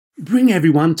Bring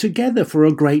everyone together for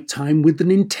a great time with the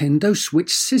Nintendo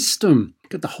Switch system.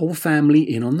 Get the whole family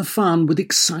in on the fun with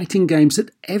exciting games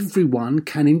that everyone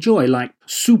can enjoy, like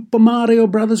Super Mario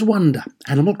Bros. Wonder,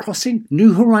 Animal Crossing,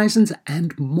 New Horizons,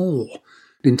 and more.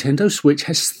 Nintendo Switch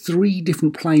has 3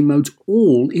 different play modes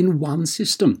all in one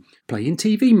system. Play in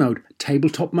TV mode,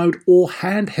 tabletop mode, or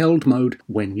handheld mode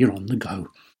when you're on the go.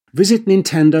 Visit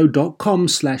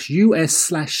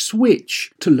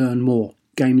nintendo.com/US/Switch to learn more.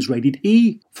 Games rated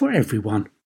E for everyone.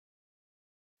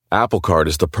 Apple Card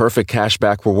is the perfect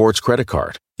cashback rewards credit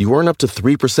card. You earn up to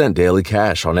 3% daily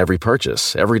cash on every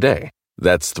purchase, every day.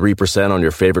 That's 3% on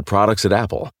your favorite products at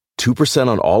Apple, 2%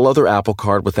 on all other Apple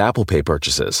Card with Apple Pay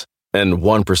purchases, and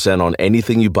 1% on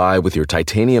anything you buy with your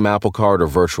titanium Apple Card or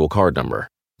virtual card number.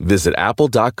 Visit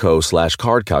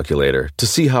apple.co/card calculator to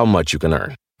see how much you can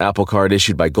earn. Apple Card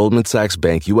issued by Goldman Sachs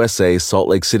Bank USA, Salt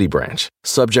Lake City branch.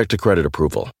 Subject to credit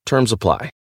approval. Terms apply.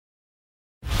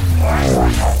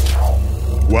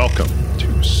 Welcome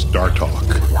to Star Talk,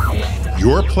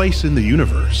 your place in the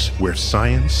universe where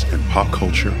science and pop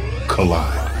culture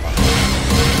collide.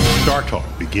 Star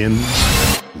Talk begins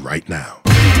right now.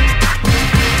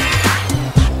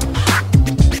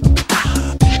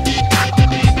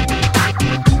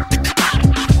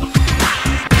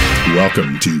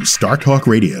 Welcome to Star Talk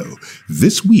Radio.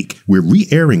 This week, we're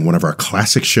re-airing one of our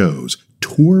classic shows,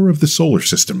 Tour of the Solar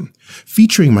System,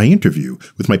 featuring my interview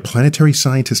with my planetary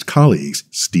scientist colleagues,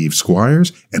 Steve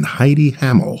Squires and Heidi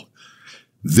Hammel.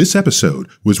 This episode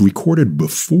was recorded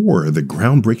before the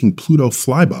groundbreaking Pluto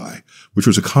flyby, which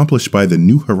was accomplished by the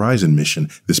New Horizons mission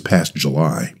this past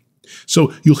July.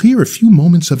 So you'll hear a few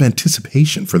moments of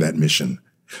anticipation for that mission.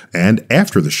 And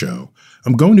after the show,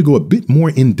 I'm going to go a bit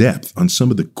more in depth on some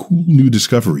of the cool new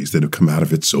discoveries that have come out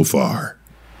of it so far.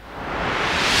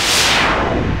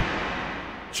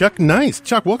 Chuck Nice.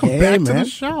 Chuck, welcome back to the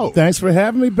show. Thanks for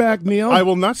having me back, Neil. I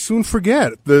will not soon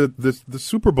forget the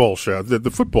Super Bowl show,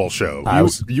 the football show.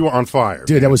 You were on fire,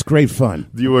 dude. Man. That was great fun.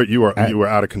 You were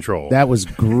out of control. That was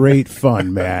great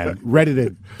fun, man. Ready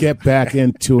to get back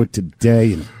into it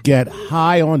today and get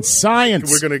high on science.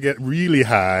 We're going to get really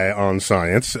high on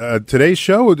science. Today's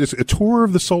show is a tour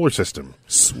of the solar system.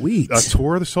 Sweet. A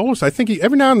tour of the solar system. I think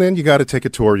every now and then you got to take a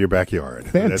tour of your backyard.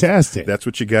 Fantastic. That's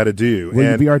what you got to do.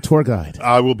 Will you be our tour guide?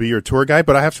 I will be your tour guide,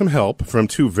 but I have some help from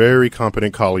 2 very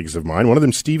competent colleagues of mine. One of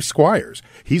them, Steve Squires.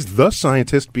 He's the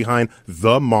scientist behind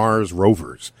the Mars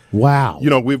rovers. Wow. You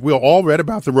know, we've all read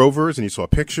about the rovers, and you saw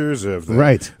pictures of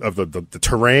the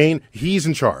terrain. He's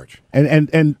in charge.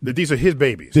 And these are his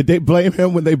babies. Did they blame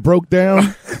him when they broke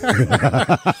down?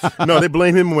 No, they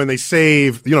blame him when they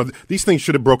saved. You know, these things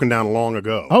should have broken down long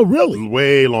ago. Oh, really?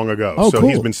 Way long ago. Oh, so cool.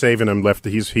 He's been saving them.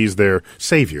 He's their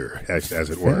savior, as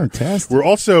it were. Fantastic.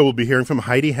 We'll be hearing from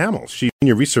Heidi Hammel. She's a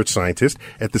senior research scientist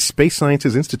at the Space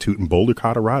Sciences Institute in Boulder,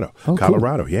 Colorado. Oh,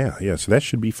 Colorado, cool. Yeah. So that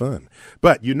should be fun.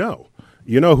 But you know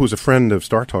who's a friend of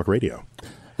Star Talk Radio?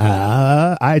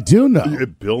 I do know.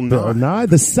 Bill Nye. Bill Nye,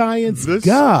 the science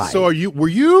guy. So were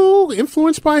you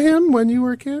influenced by him when you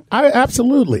were a kid?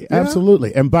 Absolutely.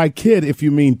 And by kid, if you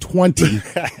mean 20,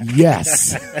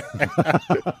 yes.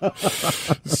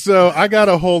 So I got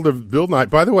a hold of Bill Nye.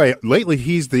 By the way, lately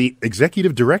he's the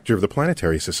executive director of the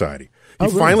Planetary Society. He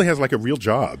finally has like a real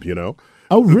job, you know.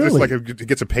 Oh, really? It's like he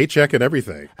gets a paycheck and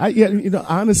everything.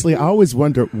 Honestly, I always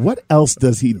wonder, what else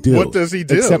does he do? What does he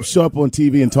do? Except show up on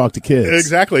TV and talk to kids.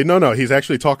 Exactly. No. He's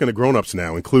actually talking to grown-ups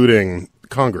now, including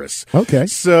Congress. Okay.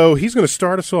 So he's going to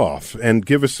start us off and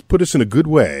put us in a good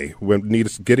way when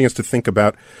getting us to think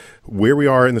about where we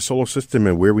are in the solar system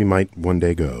and where we might one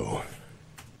day go.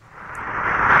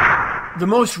 The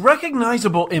most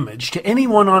recognizable image to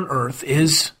anyone on Earth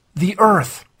is the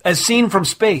Earth, as seen from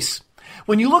space.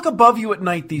 When you look above you at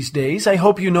night these days, I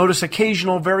hope you notice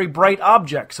occasional very bright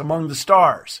objects among the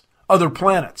stars, other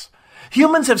planets.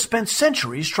 Humans have spent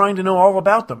centuries trying to know all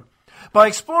about them. By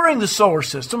exploring the solar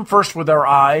system, first with our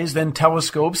eyes, then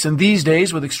telescopes, and these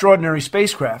days with extraordinary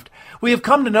spacecraft, we have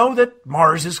come to know that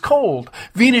Mars is cold,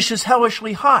 Venus is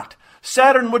hellishly hot,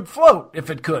 Saturn would float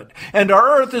if it could, and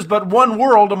our Earth is but one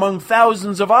world among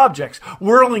thousands of objects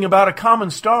whirling about a common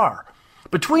star.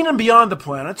 Between and beyond the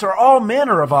planets are all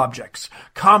manner of objects: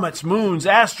 comets, moons,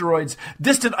 asteroids,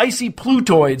 distant icy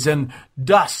Plutoids, and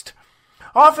dust.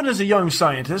 Often as a young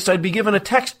scientist, I'd be given a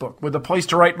textbook with a place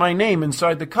to write my name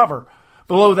inside the cover.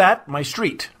 Below that, my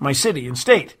street, my city, and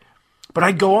state. But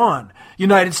I'd go on.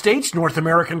 United States, North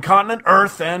American continent,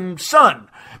 Earth, and Sun.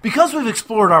 Because we've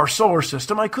explored our solar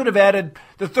system, I could have added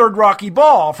the third rocky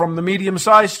ball from the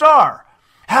medium-sized star.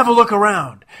 Have a look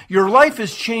around. Your life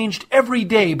is changed every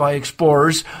day by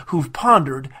explorers who've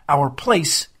pondered our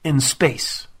place in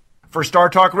space. For Star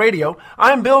Talk Radio,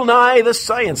 I'm Bill Nye, the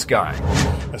Science Guy.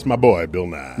 That's my boy, Bill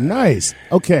Nye. Nice.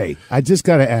 Okay, I just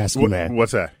got to ask you, man.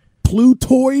 What's that?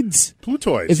 Plutoids?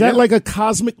 Plutoids. Is that like a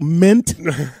cosmic mint?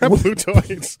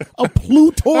 Plutoids. A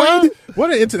Plutoid?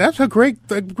 That's a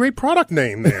great product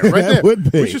name there, right there.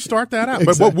 Would be. We should start that out. Exactly.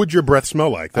 But what would your breath smell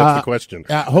like? That's the question.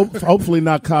 Hopefully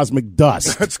not cosmic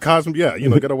dust. That's cosmic. Yeah,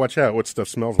 got to watch out what stuff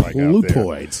smells like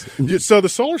Plutoids. out there. So the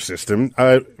solar system,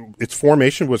 its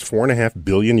formation was 4.5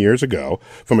 billion years ago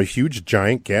from a huge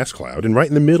giant gas cloud, and right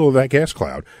in the middle of that gas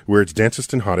cloud, where it's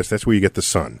densest and hottest, that's where you get the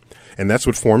sun. And that's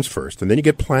what forms first. And then you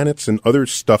get planets and other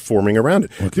stuff forming around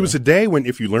it. Okay. There was a day when,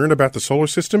 if you learned about the solar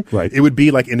system, right, it would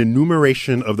be like an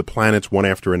enumeration of the planets one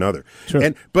after another.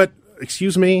 Sure. But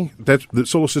excuse me, that the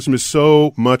solar system is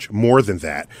so much more than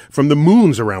that. From the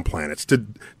moons around planets to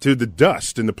the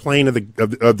dust in the plane of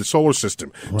the solar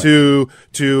system, right,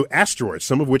 to asteroids,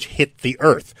 some of which hit the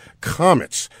Earth,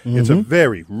 comets. Mm-hmm. It's a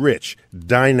very rich,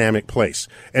 dynamic place.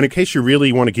 And in case you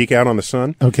really want to geek out on the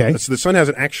sun, okay, the sun has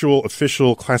an actual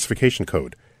official classification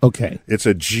code. Okay, it's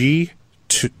a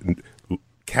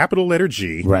capital letter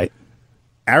G, right,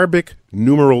 Arabic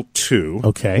numeral 2,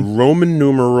 okay, Roman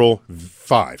numeral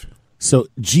 5. So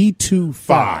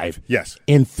G25, yes,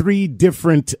 in 3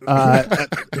 different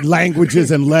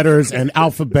languages and letters and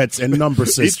alphabets and number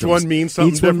systems. Each one means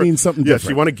something different. One means something different. Yes,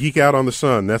 you want to geek out on the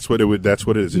sun. That's what it would. That's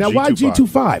what it is. Now, why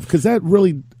G25? Because that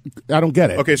really, I don't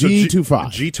get it. Okay, so G25.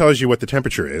 G tells you what the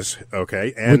temperature is.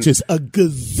 Okay, and which is a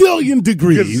gazillion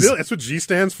degrees. That's what G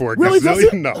stands for. Really?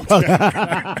 Gazillion?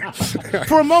 No.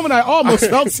 For a moment, I almost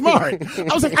felt smart.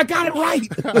 I was like, I got it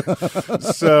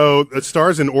right. So it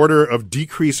stars in order of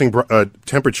decreasing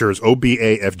temperatures, O, B,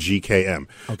 A, F, G, K, M.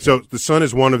 Okay. So the sun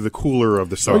is one of the cooler of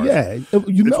the stars. Oh, yeah.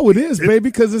 It is, baby,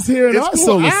 because it's here in our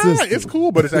solar system. It's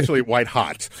cool, but it's actually white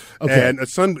hot. Okay. And the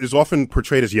sun is often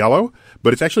portrayed as yellow,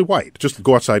 but it's actually white. Just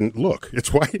go outside and look.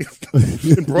 It's white.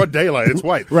 In broad daylight, it's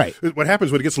white. Right. What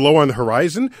happens when it gets low on the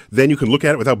horizon, then you can look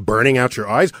at it without burning out your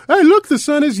eyes. Hey, look, the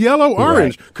sun is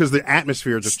yellow-orange, because the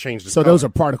atmosphere just changed its color. Those are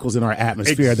particles in our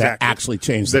atmosphere that actually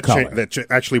change the color.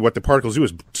 Actually, what the particles do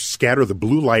is scatter the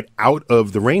blue light out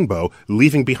of the rainbow,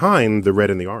 leaving behind the red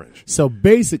and the orange. So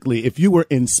basically, if you were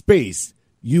in space,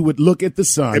 you would look at the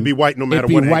sun. It'd be white no matter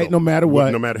what. It'd be white no matter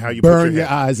what. No matter how you burn your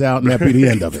eyes out, and that'd be the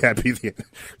end of it. That'd be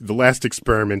the last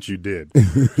experiment you did.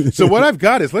 So what I've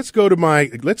got is let's go to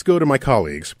my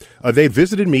colleagues. They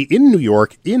visited me in New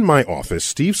York in my office.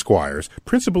 Steve Squires,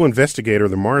 principal investigator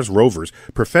of the Mars rovers,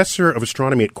 professor of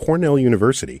astronomy at Cornell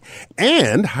University,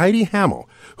 and Heidi Hammel,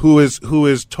 who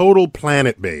is total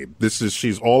planet babe.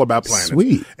 She's all about planets.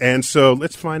 Sweet. And so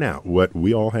let's find out what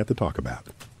we all had to talk about.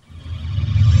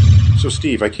 So,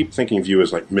 Steve, I keep thinking of you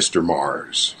as like Mr.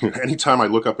 Mars. Anytime I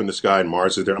look up in the sky and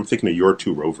Mars is there, I'm thinking of your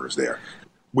 2 rovers there.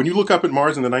 When you look up at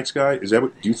Mars in the night sky,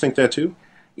 do you think that too?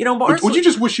 Mars. Would you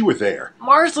just wish you were there?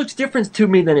 Mars looks different to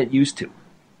me than it used to.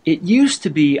 It used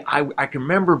to be, I can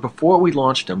remember before we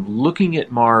launched them, looking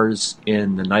at Mars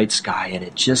in the night sky, and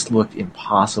it just looked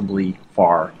impossibly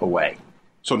far away.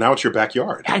 So now it's your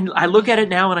backyard. And I look at it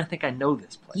now and I think I know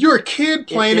this place. You're a kid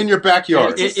playing in your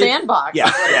backyard. It's a sandbox.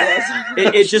 Yeah.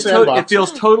 It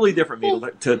feels totally different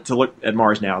to look at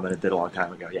Mars now than it did a long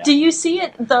time ago. Yeah. Do you see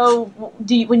it though?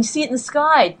 When you see it in the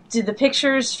sky, do the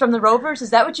pictures from the rovers?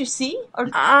 Is that what you see? Or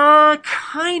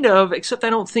kind of. Except I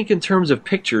don't think in terms of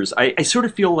pictures. I sort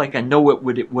of feel like I know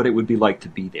what it would be like to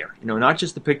be there. Not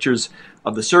just the pictures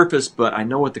of the surface, but I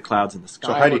know what the clouds in the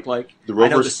sky look like. I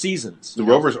know the seasons. The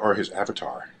rovers are his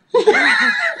avatar.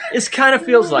 It kind of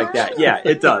feels like that. Yeah,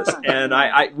 it does. And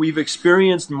we've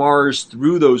experienced Mars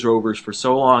through those rovers for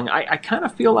so long. I kind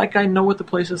of feel like I know what the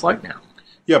place is like now.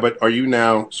 Yeah, but are you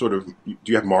now do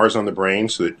you have Mars on the brain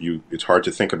so that it's hard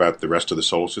to think about the rest of the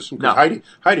solar system? No.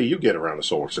 Heidi, you get around the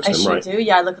solar system, right? I do.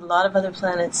 Yeah, I look at a lot of other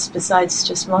planets besides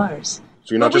just Mars.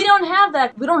 So you're not we don't have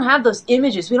that. We don't have those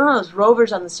images. We don't have those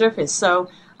rovers on the surface. So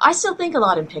I still think a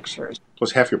lot in pictures.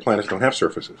 Plus, half your planets don't have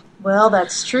surfaces. Well,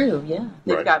 that's true. Yeah,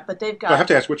 they've got. I have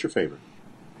to ask, what's your favorite?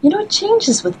 It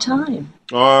changes with time.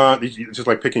 It's just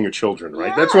like picking your children, right?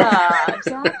 Yeah, That's what.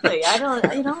 Exactly.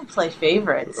 I don't play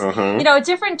favorites. Uh-huh. At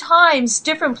different times,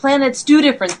 different planets do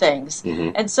different things.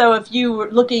 Mm-hmm. And so, if you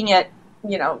were looking at,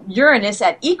 Uranus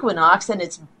at equinox and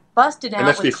it's busted out, and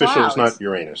that's with the official. clouds. It's not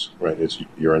Uranus, right? It's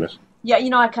Uranus. Yeah,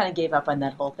 I kind of gave up on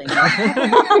that whole thing. I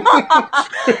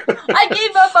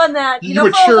gave up on that.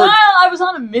 For a while, I was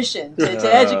on a mission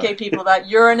to educate people about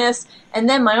Uranus. And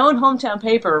then my own hometown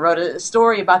paper wrote a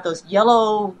story about those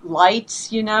yellow lights,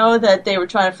 that they were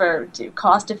trying for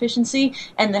cost efficiency.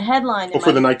 And the headline...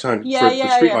 for the nighttime, for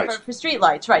street lights. For street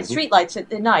lights, right. Mm-hmm. Street lights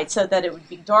at night so that it would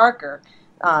be darker.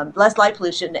 less light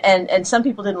pollution, and some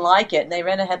people didn't like it, and they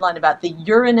ran a headline about the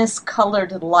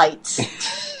Uranus-colored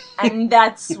lights. And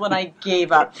that's when I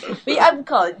gave up. But I would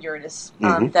call it Uranus.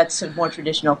 That's sort of more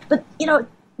traditional. But,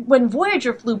 when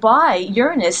Voyager flew by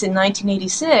Uranus in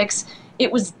 1986,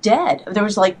 it was dead. There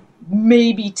was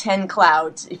maybe 10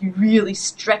 clouds if you really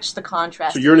stretch the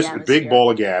contrast. So Uranus is a big ball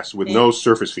of gas with no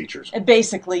surface features.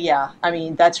 Basically, yeah. I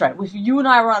mean, that's right. If you and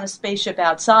I were on a spaceship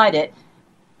outside it,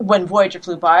 when Voyager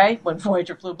flew by,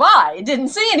 it didn't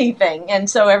see anything. And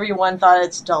so everyone thought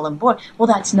it's dull and boring. Well,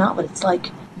 that's not what it's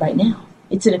like right now.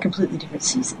 It's in a completely different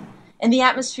season. And the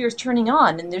atmosphere is turning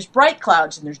on, and there's bright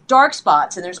clouds, and there's dark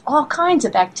spots, and there's all kinds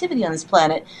of activity on this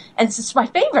planet. And it's my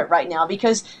favorite right now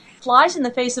because it flies in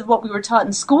the face of what we were taught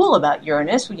in school about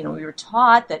Uranus. We were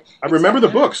taught that... I remember the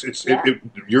books.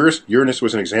 Uranus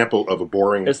was an example of a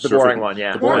boring... It's the boring one,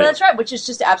 yeah. Well, that's right, which is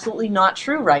just absolutely not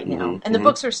true right now. And the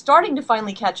books are starting to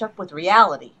finally catch up with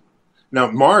reality. Now,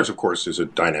 Mars, of course, is a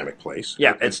dynamic place.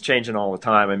 Yeah, it's changing all the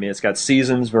time. I mean, it's got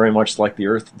seasons very much like the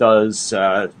Earth does,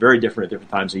 very different at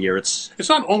different times of year. It's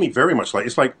not only very much like,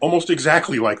 it's like almost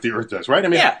exactly like the Earth does, right? I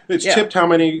mean, it's tipped how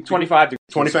many? 25 degrees.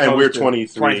 25, and we're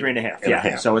 23. 23 and a half,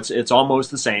 yeah. So it's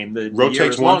almost the same. The rotates year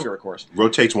is longer, of course.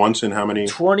 Rotates once in how many?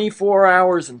 24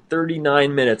 hours and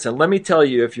 39 minutes. And let me tell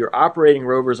you, if you're operating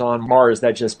rovers on Mars,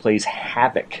 that just plays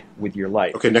havoc with your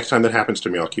life. Okay, next time that happens to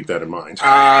me, I'll keep that in mind.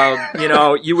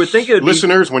 You would think it would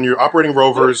Listeners, when you're operating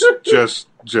rovers, just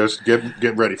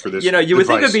get ready for this. You would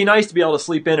think it'd be nice to be able to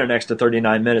sleep in an extra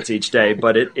 39 minutes each day,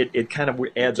 but it kind of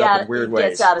adds up in weird ways. It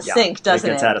gets out of sync, doesn't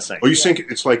it? It gets out of sync. Oh, you think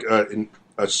it's like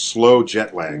a slow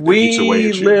jet lag that eats away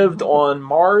at you. We lived on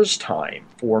Mars time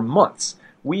for months.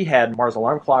 We had Mars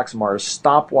alarm clocks, Mars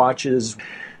stopwatches.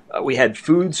 We had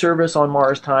food service on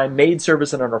Mars time, maid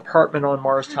service in an apartment on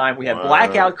Mars time. We had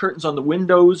blackout curtains on the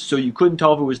windows so you couldn't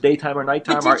tell if it was daytime or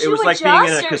nighttime. It was like being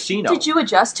in a casino. Did you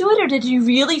adjust to it, or did you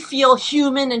really feel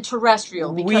human and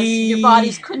terrestrial because your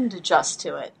bodies couldn't adjust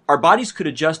to it? Our bodies could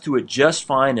adjust to it just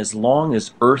fine as long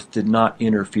as Earth did not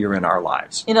interfere in our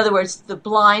lives. In other words, the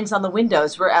blinds on the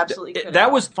windows were absolutely critical.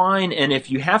 That was fine, and if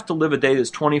you have to live a day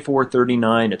that's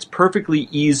 24-39, it's perfectly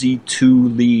easy to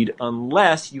lead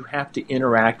unless you have to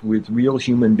interact with real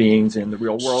human beings in the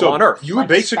real world on Earth. You were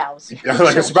like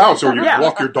a spouse, or you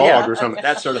walk your dog or something.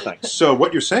 That sort of thing. So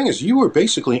what you're saying is you were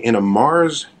basically in a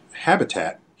Mars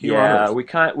habitat. We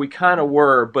kind of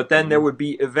were, but then there would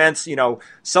be events.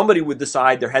 Somebody would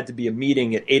decide there had to be a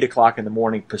meeting at 8 o'clock in the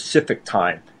morning Pacific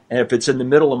time, and if it's in the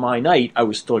middle of my night, I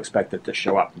was still expected to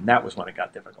show up, and that was when it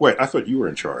got difficult. Wait, I thought you were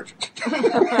in charge.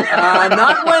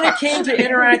 Not when it came to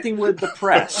interacting with the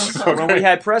press. Okay. When we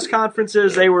had press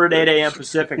conferences, they were at 8 a.m.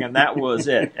 Pacific, and that was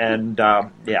it. And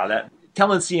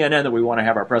telling CNN that we want to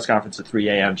have our press conference at 3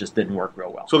 a.m. just didn't work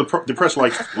real well. So the press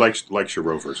likes your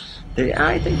rovers.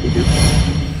 I think they do.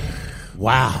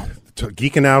 Wow.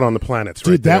 Geeking out on the planets,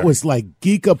 dude, that was like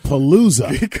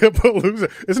Geekapalooza.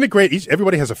 Geekapalooza. Isn't it great?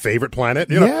 Everybody has a favorite planet.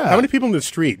 Yeah. How many people in the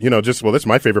street, that's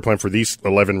my favorrit planet for these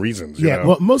 11 reasons. You know?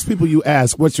 Well, most people you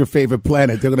ask, what's your favorite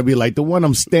planet? They're going to be like, the one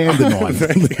I'm standing on.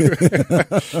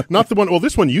 Not the one,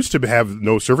 this one used to have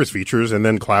no surface features and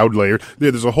then cloud layer.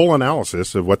 There's a whole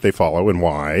analysis of what they follow and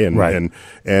why, and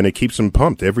it keeps them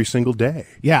pumped every single day.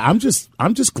 Yeah, I'm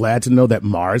just glad to know that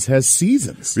Mars has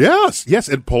seasons. Yes,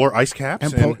 and polar ice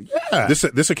caps.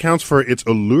 This accounts for its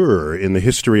allure in the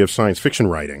history of science fiction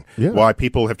writing. Yeah. Why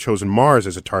people have chosen Mars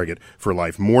as a target for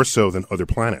life more so than other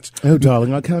planets. Oh,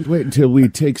 darling, I can't wait until we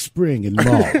take spring in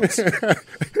Mars.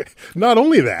 Not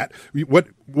only that,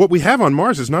 what we have on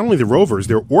Mars is not only the rovers,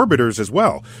 they're orbiters as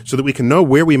well, so that we can know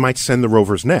where we might send the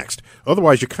rovers next.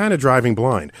 Otherwise, you're kind of driving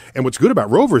blind. And what's good about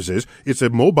rovers is it's a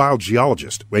mobile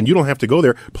geologist, and you don't have to go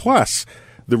there. Plus,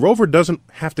 the rover doesn't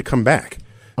have to come back.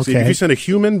 Okay. See, if you send a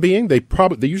human being, they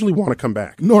usually want to come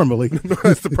back. Normally.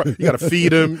 That's the you got to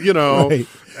feed them, Right.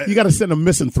 You got to send a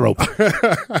misanthrope.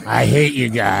 I hate you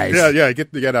guys. Yeah,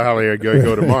 get out of here and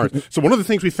go to Mars. So one of the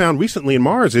things we found recently in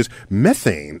Mars is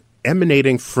methane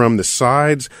emanating from the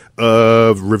sides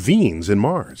of ravines in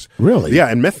Mars. Really? Yeah,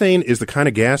 and methane is the kind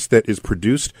of gas that is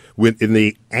produced in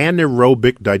the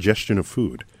anaerobic digestion of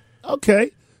food.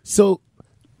 Okay. So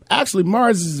actually,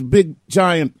 Mars is a big,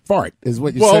 giant fart, is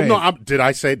what you're saying. Well, no, did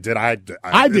I say, I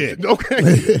did. Okay.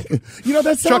 That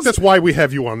sounds... Chuck, that's why we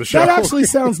have you on the show. That actually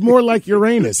sounds more like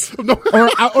Uranus.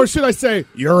 or should I say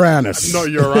Uranus? No,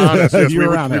 Uranus. Yes,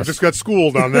 Uranus. We just got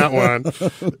schooled on that one.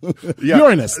 Yeah.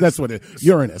 Uranus, that's what it is.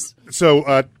 Uranus.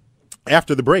 So,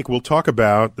 After the break, we'll talk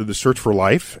about the search for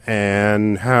life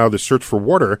and how the search for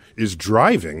water is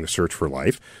driving the search for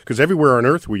life. Because everywhere on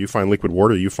Earth where you find liquid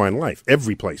water, you find life.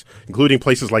 Every place, including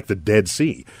places like the Dead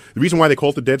Sea. The reason why they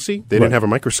call it the Dead Sea, they didn't have a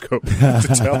microscope to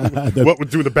tell them what would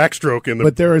do the backstroke.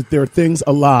 But there are things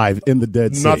alive in the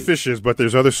Dead Sea. Not fishes, but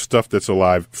there's other stuff that's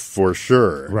alive for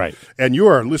sure. Right. And you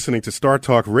are listening to Star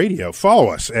Talk Radio. Follow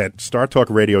us at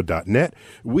startalkradio.net.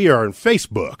 We are on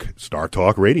Facebook, Star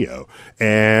Talk Radio.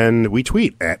 And we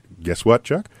tweet at, guess what,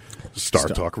 Chuck? Star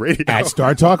Talk Radio. At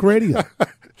Star Talk Radio.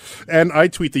 And I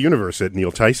tweet the universe at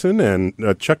Neil Tyson. And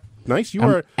Chuck Nice, you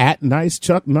are at Nice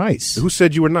Chuck Nice. Who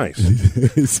said you were nice?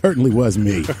 It certainly was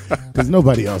me, because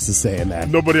nobody else is saying that.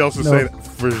 Nobody else is saying it,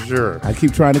 for sure. I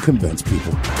keep trying to convince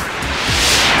people.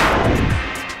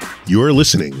 You're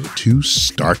listening to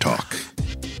Star Talk.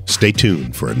 Stay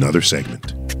tuned for another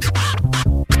segment.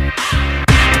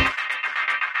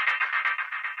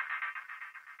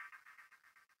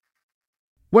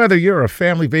 Whether you're a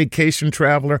family vacation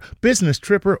traveler, business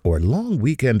tripper, or long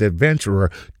weekend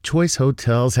adventurer, Choice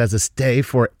Hotels has a stay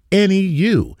for any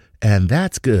you. And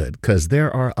that's good, because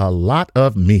there are a lot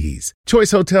of me's.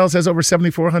 Choice Hotels has over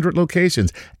 7,400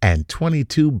 locations and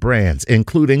 22 brands,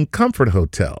 including Comfort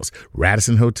Hotels,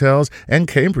 Radisson Hotels, and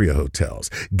Cambria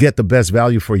Hotels. Get the best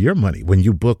value for your money when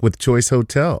you book with Choice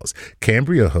Hotels.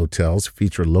 Cambria Hotels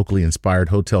feature locally inspired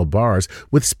hotel bars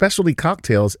with specialty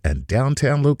cocktails and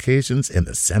downtown locations in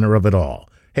the center of it all.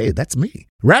 Hey, that's me.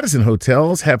 Radisson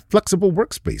Hotels have flexible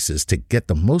workspaces to get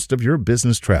the most of your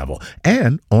business travel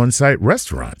and on-site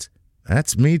restaurants.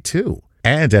 That's me, too.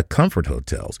 And at Comfort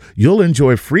Hotels, you'll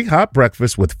enjoy free hot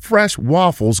breakfast with fresh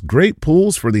waffles, great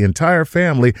pools for the entire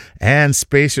family, and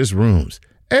spacious rooms.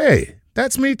 Hey,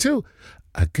 that's me, too.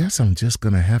 I guess I'm just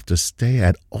going to have to stay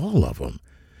at all of them.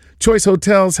 Choice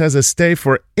Hotels has a stay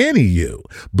for any you.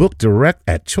 Book direct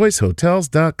at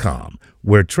choicehotels.com,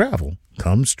 where travel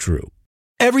comes true.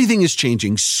 Everything is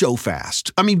changing so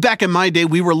fast. I mean, back in my day,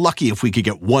 we were lucky if we could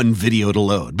get one video to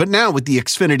load. But now with the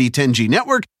Xfinity 10G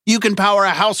network, you can power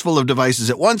a house full of devices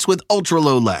at once with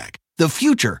ultra-low lag. The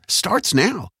future starts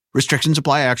now. Restrictions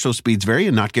apply. Actual speeds vary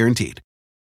and not guaranteed.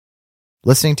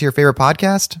 Listening to your favorite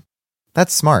podcast?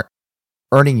 That's smart.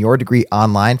 Earning your degree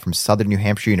online from Southern New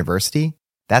Hampshire University?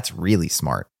 That's really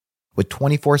smart. With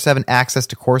 24/7 access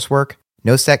to coursework,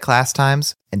 no set class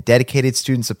times, and dedicated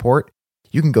student support,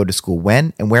 you can go to school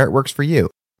when and where it works for you.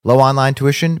 Low online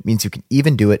tuition means you can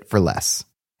even do it for less.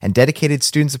 And dedicated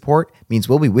student support means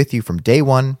we'll be with you from day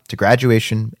one to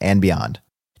graduation and beyond.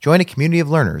 Join a community of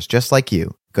learners just like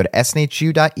you. Go to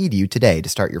snhu.edu today to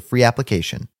start your free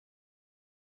application.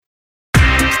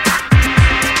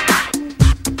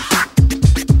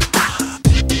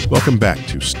 Welcome back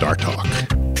to Star Talk.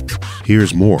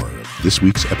 Here's more of this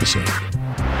week's episode.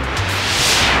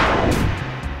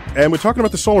 And we're talking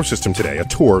about the solar system today, a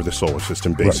tour of the solar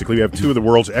system, basically. Right. We have two of the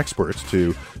world's experts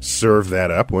to serve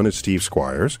that up. One is Steve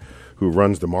Squires, who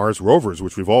runs the Mars rovers,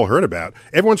 which we've all heard about.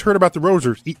 Everyone's heard about the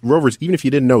rovers, even if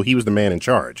you didn't know he was the man in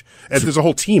charge. And there's a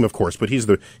whole team, of course, but he's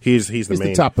the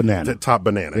main top banana. The top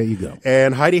banana. There you go.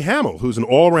 And Heidi Hammel, who's an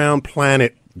all-around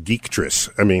planet geektress.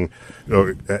 I mean,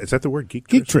 is that the word,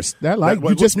 geektress? Geektress.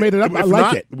 You just made it up. I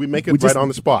like it. We make it right on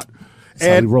the spot.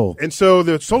 And so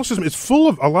the solar system is full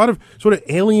of a lot of sort of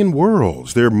alien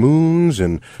worlds. There are moons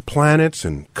and planets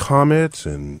and comets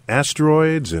and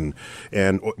asteroids, and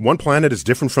one planet is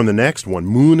different from the next. One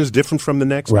moon is different from the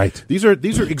next. Right. These are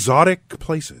exotic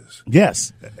places.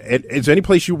 Yes. Is there any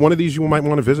place one of these you might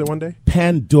want to visit one day?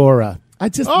 Pandora. I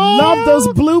just love those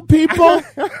blue people.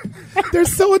 They're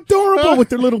so adorable with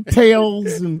their little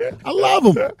tails, and I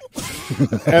love them.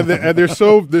 and they're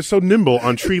so nimble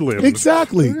on tree limbs.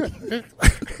 Exactly.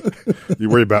 You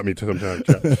worry about me sometimes,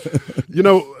 Chuck.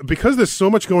 Because there's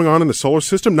so much going on in the solar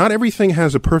system, not everything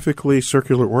has a perfectly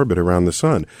circular orbit around the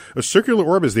sun. A circular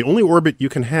orbit is the only orbit you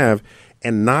can have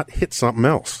and not hit something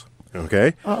else.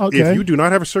 Okay? If you do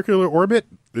not have a circular orbit,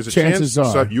 there's a chance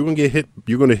you're going to get hit.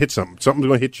 You're going to hit something. Something's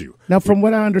going to hit you. Now, from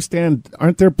what I understand,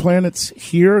 aren't there planets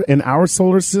here in our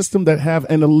solar system that have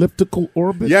an elliptical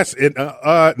orbit? Yes.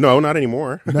 No, not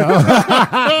anymore. No.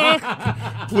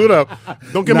 Pluto.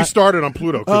 Don't get me started on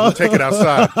Pluto, because we'll take it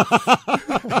outside.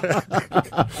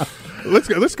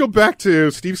 Let's go back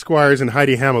to Steve Squires and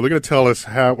Heidi Hammel. They're going to tell us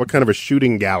what kind of a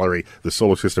shooting gallery the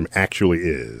solar system actually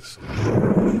is.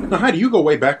 Now, Heidi, you go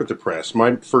way back with the press.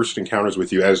 My first encounters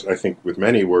with you, as I think with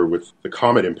many many were with the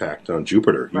comet impact on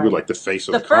Jupiter. You were like the face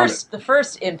of the comet. The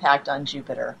first impact on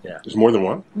Jupiter. Yeah. There's more than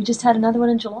one? We just had another one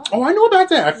in July. Oh, I know about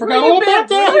that. I forgot all about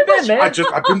that.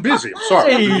 I've been busy. I'm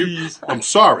sorry. I'm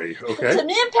sorry, okay? It's an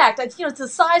impact. It's the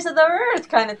size of the Earth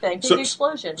kind of thing. Big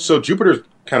explosion. So Jupiter's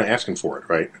kind of asking for it,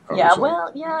 right? Yeah,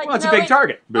 well, it's a big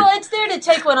target. Well, it's there to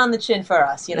take one on the chin for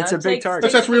us, It's a big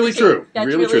target. That's really true.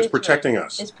 Really true. It's protecting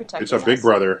us. It's protecting us. It's a big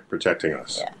brother protecting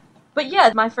us. Yeah.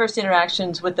 But my first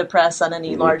interactions with the press on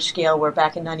any large scale were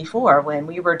back in '94 when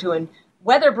we were doing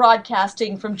weather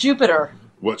broadcasting from Jupiter.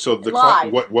 What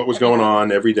was going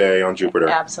on every day on Jupiter?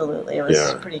 Absolutely. It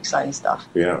was pretty exciting stuff.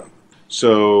 Yeah.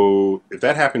 So if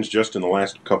that happens just in the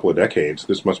last couple of decades,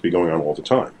 this must be going on all the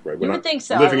time, right? You would think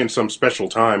so. Living in some special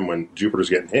time when Jupiter's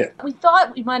getting hit. We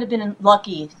thought we might have been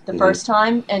lucky the first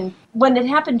time, and when it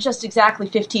happened just exactly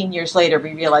 15 years later,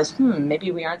 we realized,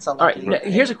 maybe we aren't so lucky. All right,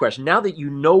 here's a question. Now that you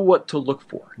know what to look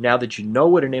for, now that you know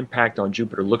what an impact on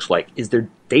Jupiter looks like, is there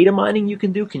data mining you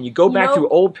can do? Can you go back through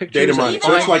old pictures? Data mining.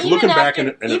 So it's like looking back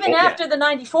and even after the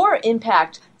 '94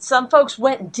 impact, some folks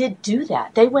went and did do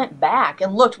that. They went back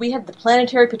and looked. We had the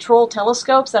Planetary Patrol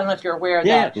telescopes. I don't know if you're aware of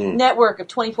that network of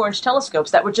 24-inch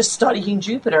telescopes that were just studying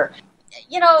Jupiter.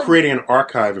 Creating an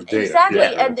archive of data. Exactly,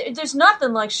 and there's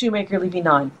nothing like Shoemaker Levy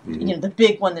 9. The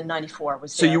big one in '94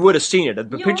 was there. So you would have seen it.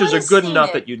 The pictures are good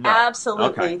enough that you'd know.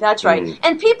 Absolutely, that's right.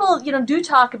 And people, do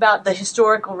talk about the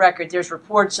historical record. There's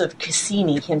reports of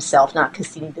Cassini himself, not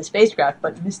Cassini the spacecraft,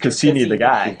 but Mr. Cassini the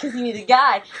guy. Cassini the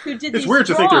guy who did these It's weird drawings.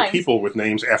 to think there are people with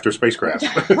names after spacecraft.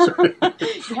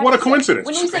 What a coincidence.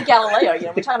 When you say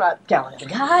Galileo, we're talking about Galileo the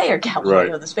guy or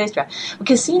Galileo the spacecraft. Well,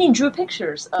 Cassini drew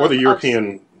pictures of... Or the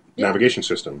European... navigation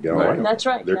system, Galileo. Right, that's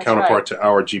right. Their counterpart to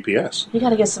our GPS. You got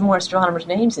to get some more astronomers'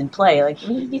 names in play. Like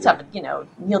you need to have,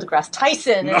 Neil deGrasse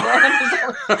Tyson.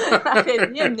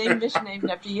 Mission named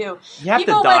after you. You have to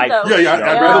die. You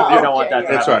don't want that.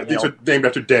 That's right. These are named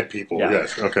after dead people. Yeah.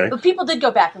 Yes. Okay. But people did go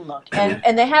back and look,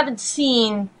 and they haven't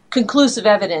seen conclusive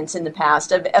evidence in the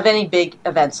past of any big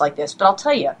events like this. But I'll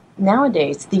tell you,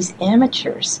 nowadays these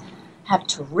amateurs have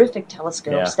terrific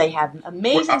telescopes. They have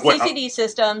amazing CCD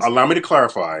systems. Allow me to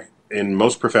clarify. In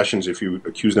most professions, if you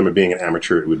accuse them of being an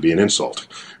amateur, it would be an insult.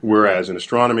 Whereas in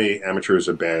astronomy, amateur is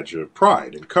a badge of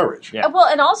pride and courage. Yeah. Well,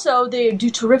 and also they do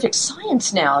terrific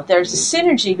science now. There's a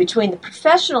synergy between the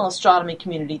professional astronomy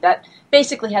community that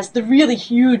basically has the really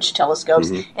huge telescopes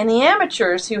and the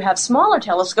amateurs who have smaller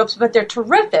telescopes, but they're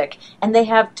terrific and they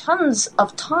have tons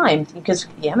of time because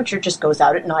the amateur just goes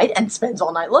out at night and spends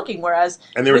all night looking, whereas...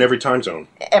 And they're in every time zone.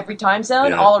 Every time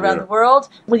zone, all around the world.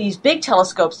 With these big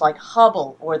telescopes like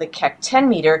Hubble or the Keck 10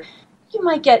 meter, you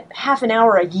might get half an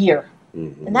hour a year.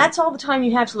 And that's all the time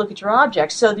you have to look at your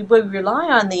objects. So we rely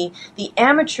on the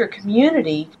amateur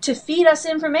community to feed us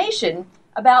information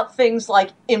about things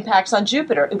like impacts on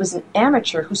Jupiter. It was an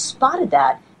amateur who spotted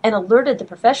that and alerted the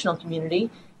professional community.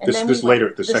 And the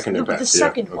second impact. The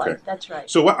second one, that's right.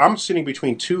 So I'm sitting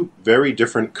between two very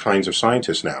different kinds of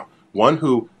scientists now.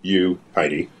 One you,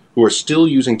 Heidi, who are still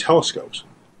using telescopes.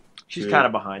 She's kind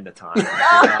of behind the time.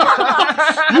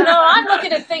 I'm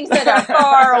looking at things that are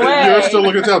far away. You're still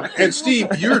looking at telescopes. And Steve,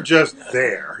 you're just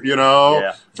there, You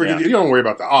don't worry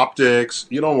about the optics.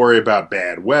 You don't worry about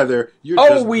bad weather.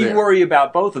 We worry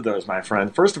about both of those, my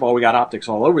friend. First of all, we got optics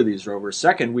all over these rovers.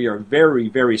 Second, we are very,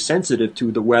 very sensitive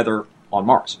to the weather on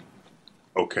Mars.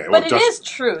 Okay. But it is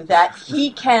true that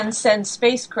he can send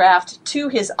spacecraft to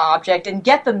his object and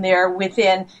get them there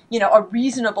within, a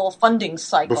reasonable funding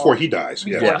cycle. Before he dies.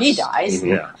 Before he dies.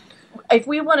 Yeah. If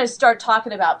we want to start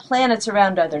talking about planets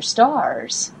around other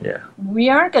stars, we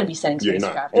aren't going to be sending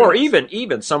spacecraft. Or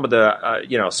even some of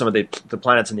the some of the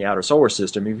planets in the outer solar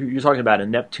system. If you're talking about a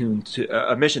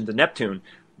mission to Neptune,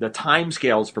 the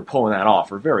timescales for pulling that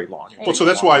off are very long. Well, so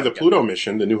that's why the Pluto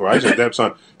mission, the New Horizons, that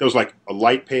was like a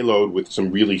light payload with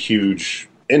some really huge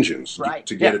engines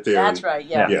to get it there. That's right.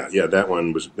 Yeah. Yeah. That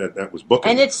one was that was booking,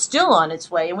 and it's still on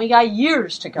its way, and we got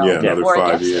years to go. Yeah, another before 5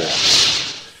 it gets years. there.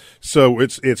 So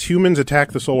it's humans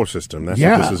attack the solar system. That's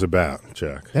what this is about,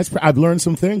 Jack. I've learned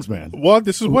some things, man. Well,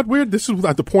 this is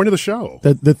the point of the show.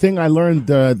 The thing I learned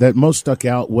that most stuck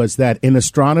out was that in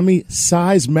astronomy,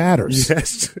 size matters.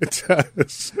 Yes, it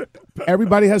does.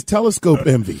 Everybody has telescope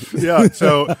envy. Yeah,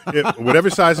 so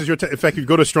whatever size is your in fact, if you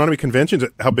go to astronomy conventions,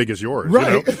 how big is yours?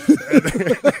 Right.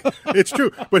 It's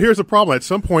true. But here's the problem. At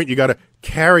some point, you got to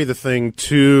carry the thing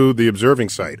to the observing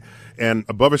site. And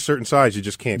above a certain size, you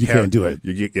just can't. You can't do it.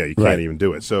 You can't even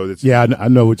do it. So it's I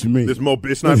know what you mean. It's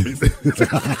not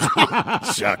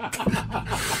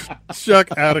Chuck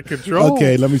out of control.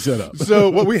 Okay, let me shut up. So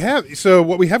what we have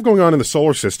going on in the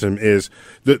solar system is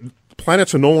that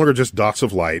planets are no longer just dots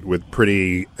of light with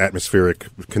pretty atmospheric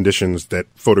conditions that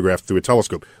photograph through a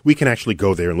telescope. We can actually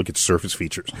go there and look at surface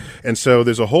features. And so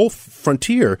there's a whole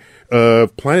frontier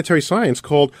of planetary science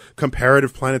called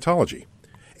comparative planetology.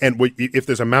 And if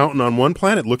there's a mountain on one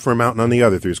planet, look for a mountain on the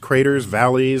other. There's craters,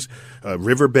 valleys,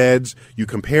 riverbeds. You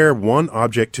compare one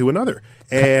object to another.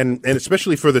 And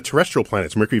especially for the terrestrial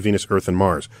planets, Mercury, Venus, Earth, and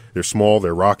Mars. They're small,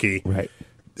 they're rocky. Right.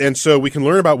 And so we can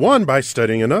learn about one by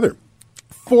studying another.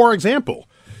 For example,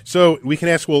 so we can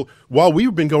ask, well, while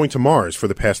we've been going to Mars for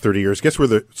the past 30 years, guess where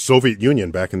the Soviet Union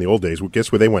back in the old days,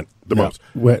 guess where they went the most?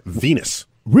 Venus.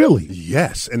 Really?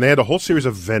 Yes. And they had a whole series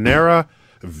of Venera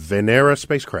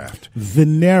spacecraft.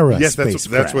 Venera yes, spacecraft.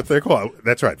 That's what they're called.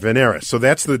 That's right, Venera. So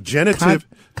that's the genitive.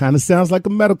 Kind of sounds like a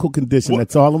medical condition.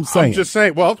 That's all I'm saying. I'm just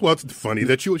saying. Well, it's funny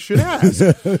that you should ask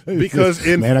because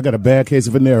man, I got a bad case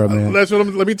of Venera, man. That's what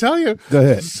let me tell you. Go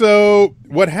ahead. So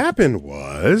what happened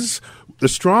was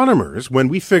astronomers, when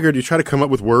we figured you try to come up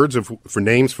with words for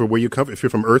names for where you come. If you're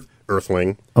from Earth,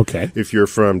 Earthling. Okay. If you're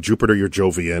from Jupiter, you're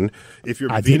Jovian. If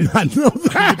you're I did not know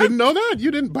that. You didn't know that? You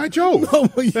didn't. By Jove. No,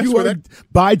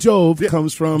 by Jove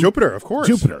comes from Jupiter, of course.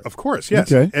 Jupiter, of course.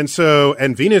 Yes. Okay.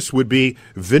 And Venus would be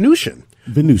Venusian.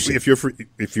 Venusian.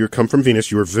 If you come from Venus,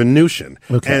 you're Venusian.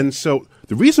 Okay. And so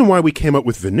the reason why we came up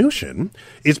with Venusian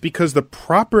is because the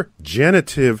proper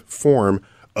genitive form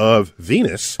of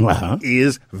Venus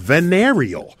is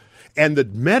venereal. And the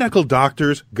medical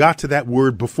doctors got to that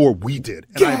word before we did.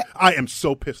 And I am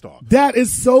so pissed off. That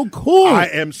is so cool. I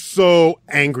am so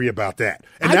angry about that.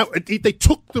 And now they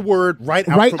took the word right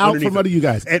out from under you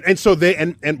guys. And so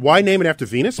and why name it after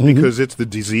Venus? Mm-hmm. Because it's the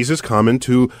diseases common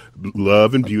to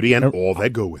love and beauty and all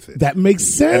that go with it. That makes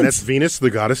sense. And that's Venus, the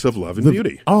goddess of love and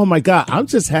beauty. Oh my God. I'm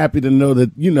just happy to know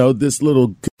that, this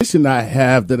little condition I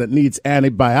have that it needs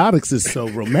antibiotics is so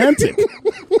romantic.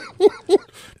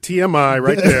 TMI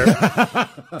right there.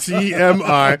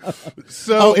 TMI.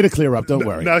 So, it'll clear up. Don't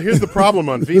worry. Now, here's the problem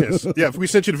on Venus. Yeah, if we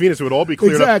sent you to Venus, it would all be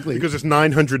cleared up because it's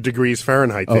 900 degrees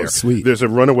Fahrenheit there. Oh, sweet. There's a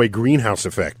runaway greenhouse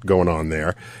effect going on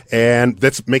there. And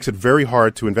that makes it very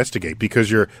hard to investigate because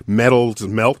your metals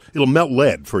melt. It'll melt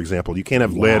lead, for example. You can't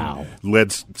have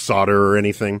lead solder or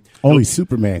anything. Only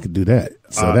Superman could do that.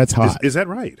 So that's hot. Is that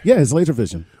right? Yeah, it's laser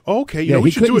vision. Oh, okay. You know, we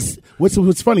should do it.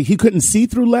 What's funny, he couldn't see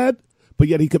through lead, but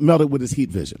yet he could melt it with his heat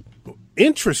vision.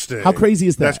 Interesting. How crazy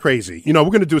is that? That's crazy. We're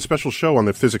going to do a special show on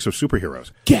the physics of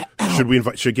superheroes. Get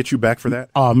out. Should get you back for that?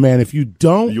 Oh man, if you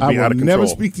don't, you'll I be will out of control. never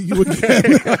speak to you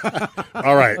again.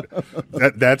 All right.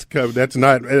 That's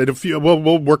not.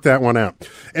 We'll work that one out.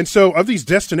 And so, of these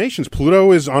destinations,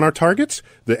 Pluto is on our targets.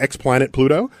 The exoplanet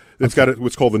Pluto. It's got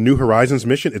what's called the New Horizons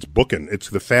mission. It's booking. It's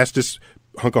the fastest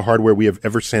hunk of hardware we have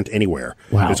ever sent anywhere.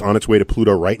 Wow. It's on its way to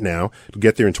Pluto right now. It'll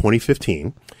get there in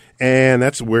 2015. And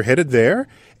we're headed there.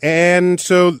 And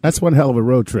so that's one hell of a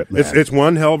road trip, man. It's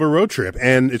one hell of a road trip.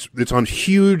 And it's on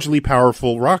hugely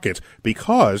powerful rockets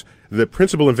because the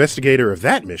principal investigator of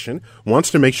that mission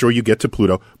wants to make sure you get to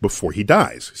Pluto before he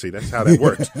dies. See, that's how that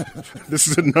works. This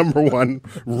is a number one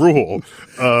rule.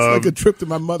 It's like a trip to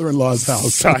my mother-in-law's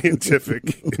house.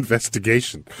 Scientific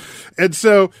investigation. And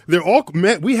so they're all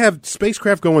we have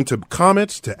spacecraft going to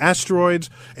comets, to asteroids,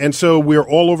 and so we're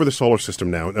all over the solar system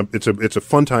now. It's a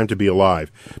fun time to be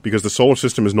alive because the solar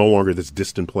system is no longer this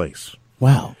distant place.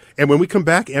 Wow. And when we come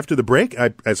back after the break,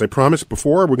 as I promised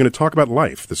before, we're going to talk about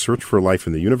life, the search for life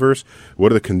in the universe.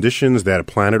 What are the conditions that a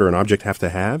planet or an object have to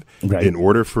have in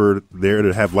order for there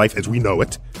to have life as we know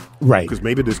it? Right. Because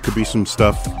maybe there could be some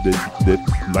stuff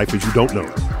that life as you don't know.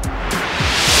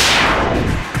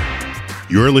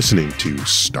 You're listening to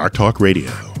Star Talk Radio.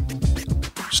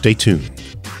 Stay tuned.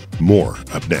 More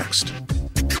up next.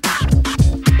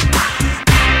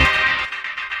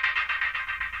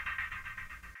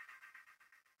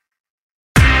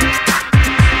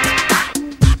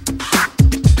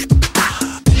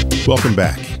 Welcome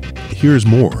back. Here's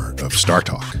more of Star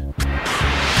Talk.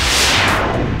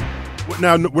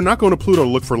 Now, we're not going to Pluto to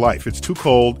look for life. It's too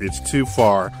cold. It's too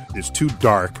far. It's too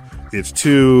dark. It's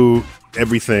too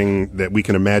everything that we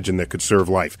can imagine that could serve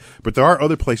life. But there are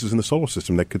other places in the solar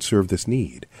system that could serve this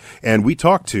need. And we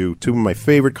talked to two of my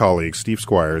favorite colleagues, Steve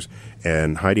Squires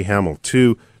and Heidi Hamill.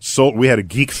 We had a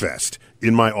geek fest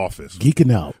in my office.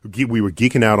 Geeking out. We were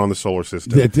geeking out on the solar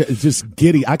system. Just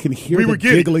giddy. I can hear the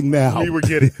giggling now. We were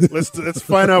giddy. Let's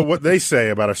find out what they say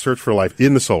about a search for life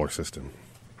in the solar system.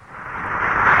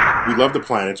 We love the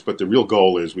planets, but the real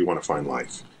goal is we want to find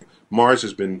life. Mars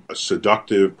has been a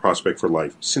seductive prospect for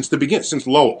life since the beginning, since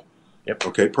Lowell. Yep.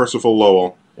 Okay, Percival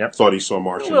Lowell thought he saw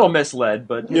Martians. A little misled,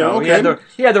 but he had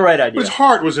the right idea. His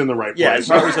heart was in the right place. Yeah, his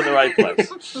heart was in the right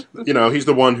place. He's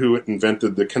the one who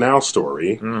invented the canal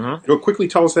story. Mm-hmm. You'll quickly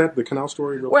tell us the canal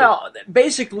story real quick?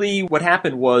 Basically what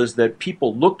happened was that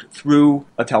people looked through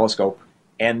a telescope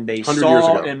and they saw,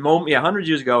 hundreds of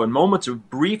years ago, in moments of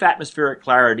brief atmospheric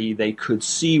clarity, they could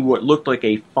see what looked like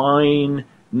a fine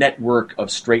network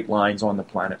of straight lines on the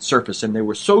planet's surface. And they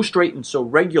were so straight and so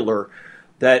regular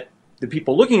that the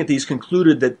people looking at these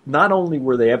concluded that not only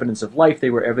were they evidence of life, they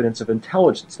were evidence of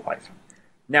intelligence life.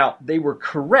 Now, they were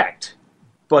correct,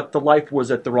 but the life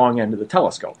was at the wrong end of the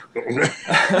telescope.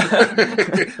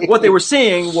 What they were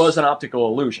seeing was an optical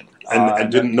illusion.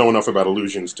 And didn't know enough about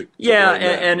illusions to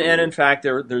and in fact,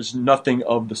 there's nothing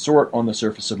of the sort on the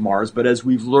surface of Mars, but as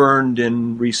we've learned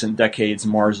in recent decades,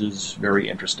 Mars is very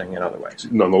interesting in other ways.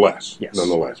 Nonetheless,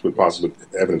 with possible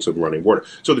evidence of running water.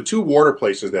 So the two water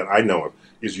places that I know of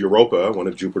is Europa, one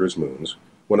of Jupiter's moons,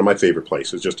 one of my favorite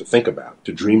places just to think about,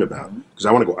 to dream about, because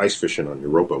I want to go ice fishing on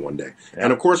Europa one day. Yeah.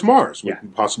 And of course Mars,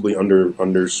 possibly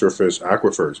under surface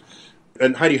aquifers.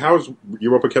 And Heidi, how is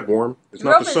Europa kept warm? It's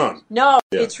not the sun. No,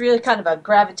 it's really kind of a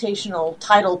gravitational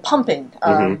tidal pumping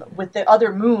with the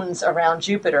other moons around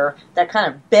Jupiter that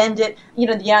kind of bend it.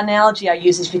 The analogy I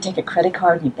use is if you take a credit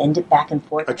card and you bend it back and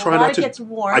forth, it gets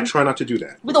warm. I try not to do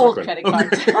that. With old credit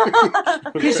cards.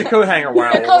 Piece of coat hanger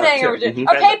wire. A coat hanger.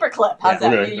 A paper clip. How's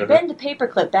that? You bend a paper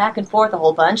clip back and forth a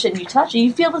whole bunch and you touch it,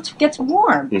 you feel it gets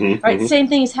warm. Right? Same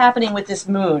thing is happening with this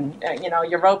moon.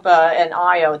 Europa and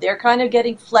Io, they're kind of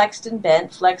getting flexed and bent,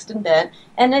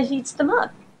 and it heats them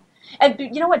up. And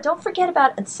you know what? Don't forget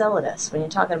about Enceladus when you're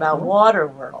talking about water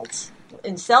worlds.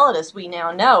 Enceladus, we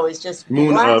now know, is just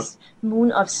moon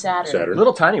of Saturn.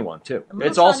 Little tiny one, too.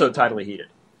 It's also tidally heated.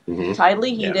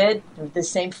 Tidally heated, the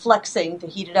same flexing to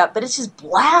heat it up, but it's just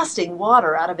blasting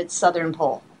water out of its southern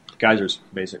pole. Geysers,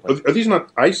 basically. Are these not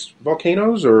ice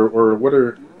volcanoes, or what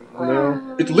are...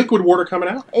 No, it's liquid water coming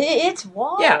out. It's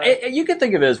water. Yeah, you can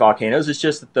think of it as volcanoes. It's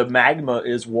just that the magma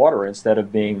is water instead of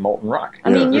being molten rock.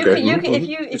 I mean, you could,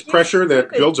 if pressure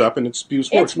that builds up and it spews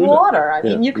forward. It's water. I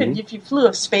mean, you could, if you flew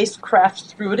a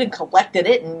spacecraft through it and collected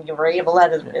it, and you were able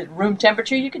at room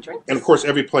temperature, you could drink. And of course,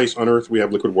 every place on Earth we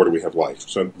have liquid water, we have life.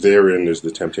 So therein is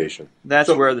the temptation.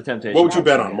 That's where the temptation. What would you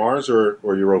bet on, Mars or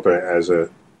Europa as the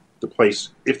place,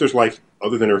 if there's life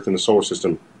other than Earth in the solar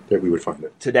system, that we would find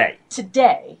it today?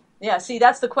 Yeah, see,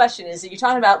 that's the question. Is that you're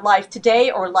talking about life today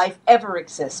or life ever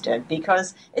existed?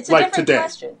 Because it's a different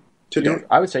question. Today.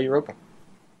 I would say Europa.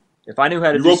 If I knew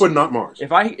how to Europa, not Mars.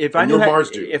 If I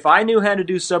knew how to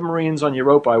do submarines on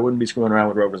Europa, I wouldn't be screwing around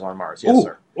with rovers on Mars. Yes,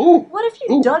 sir. What if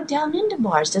you dug down into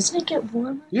Mars? Doesn't it get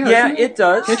warmer? Yeah, it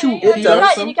does. It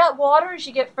does. You got water as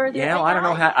you get further. Yeah, I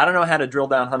don't know how to drill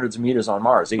down hundreds of meters on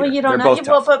Mars either. Well, you don't know. If you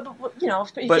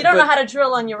don't know how to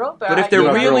drill on Europa, but if they're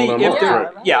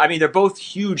I mean, they're both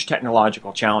huge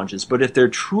technological challenges. But if there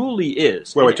truly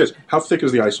is, wait, just how thick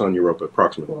is the ice on Europa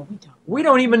approximately? Well, we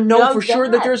don't even know for sure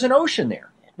that there's an ocean there.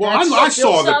 Well, I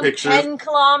saw the pictures. 10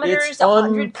 kilometers, it's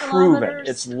 100 unproven. kilometers.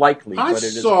 It's likely, but it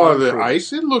is I saw unproven. the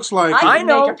ice. It looks like... I can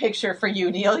make a picture for you,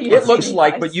 Neil. It looks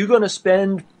like, but you're going to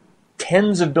spend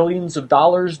tens of billions of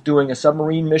dollars doing a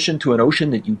submarine mission to an ocean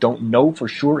that you don't know for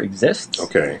sure exists?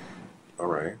 Okay. All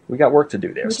right. We got work to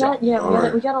do there. We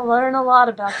got to learn a lot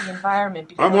about the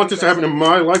environment. I want this to happen in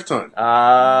my lifetime. And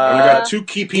I got two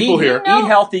key people here. Eat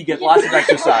healthy, get lots of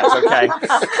exercise, okay?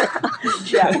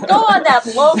 Go on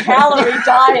that low-calorie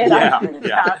diet.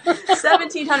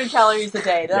 1,700 calories a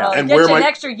day. That'll get you an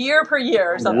extra year per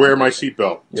year or something. Wear my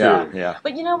seatbelt, too. Yeah.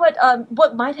 But you know what?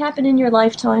 What might happen in your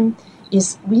lifetime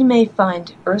is we may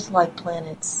find Earth-like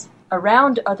planets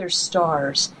around other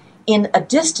stars in a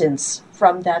distance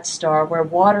from that star where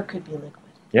water could be liquid.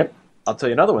 Yep. I'll tell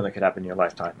you another one that could happen in your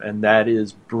lifetime, and that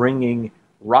is bringing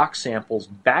rock samples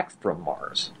back from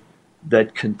Mars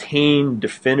that contain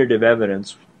definitive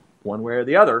evidence, one way or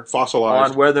the other,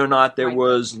 fossilized, on whether or not there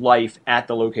was life at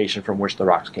the location from which the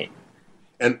rocks came.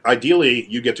 And ideally,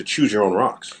 you get to choose your own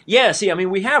rocks. Yeah, see, I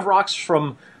mean, we have rocks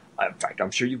from, in fact,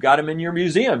 I'm sure you've got them in your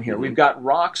museum here. Mm-hmm. We've got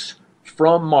rocks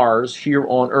from Mars here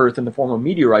on Earth in the form of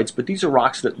meteorites, but these are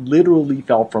rocks that literally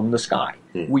fell from the sky.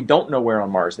 We don't know where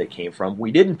on Mars they came from.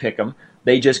 We didn't pick them.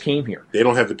 They just came here. They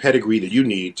don't have the pedigree that you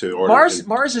need to order.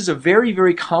 Mars is a very,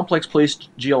 very complex place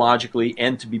geologically,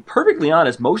 and to be perfectly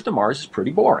honest, most of Mars is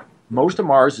pretty boring. Most of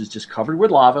Mars is just covered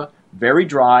with lava, very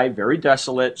dry, very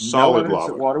desolate. Solid no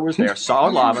lava. That water was there.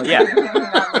 Solid lava,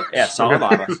 yeah, solid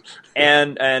lava,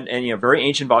 and very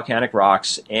ancient volcanic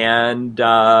rocks, and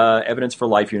evidence for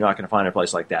life you're not going to find in a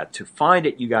place like that. To find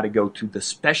it, you got to go to the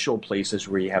special places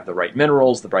where you have the right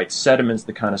minerals, the right sediments,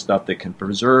 the kind of stuff that can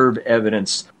preserve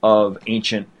evidence of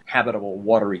ancient habitable,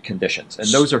 watery conditions. And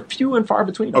those are few and far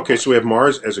between. Okay, so we have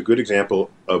Mars as a good example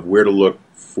of where to look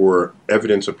for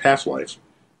evidence of past life.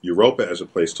 Europa as a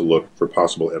place to look for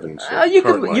possible evidence of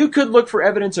current life. You could look for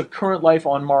evidence of current life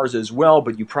on Mars as well,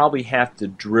 but you probably have to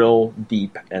drill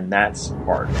deep, and that's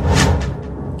hard.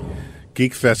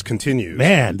 GeekFest continues.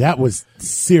 Man, that was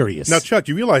serious. Now, Chuck,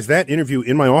 you realize that interview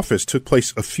in my office took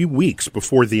place a few weeks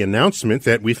before the announcement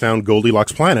that we found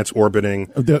Goldilocks planets orbiting,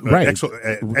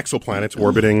 exoplanets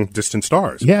orbiting distant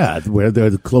stars. Yeah, where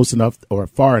they're close enough or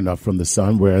far enough from the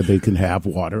sun where they can have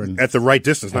water. And at the right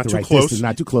distance, not too close.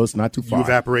 Not too close, not too far. You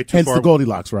evaporate too far. Hence the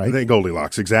Goldilocks, right? The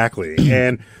Goldilocks, exactly.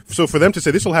 And so for them to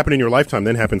say this will happen in your lifetime,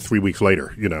 then happen 3 weeks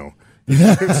later, you know.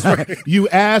 You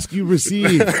ask, you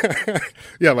receive.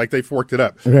 Yeah, like they forked it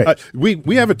up. Right.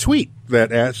 We have a tweet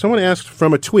that someone asked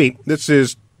from a tweet that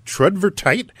says,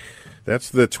 Trudvertite, that's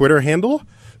the Twitter handle,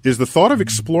 is the thought of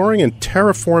exploring and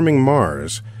terraforming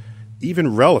Mars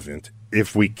even relevant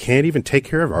if we can't even take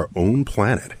care of our own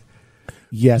planet?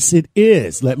 Yes, it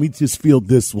is. Let me just field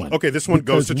this one. Okay, this one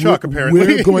goes to Chuck, apparently.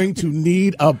 We're going to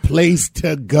need a place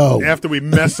to go. After we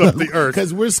mess up the Earth.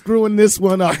 Because we're screwing this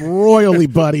one up royally,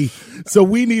 buddy. So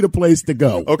we need a place to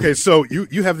go. Okay, so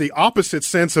you have the opposite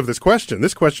sense of this question.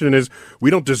 This question is,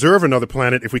 we don't deserve another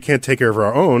planet if we can't take care of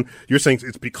our own. You're saying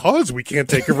it's because we can't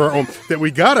take care of our own that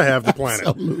we got to have the planet.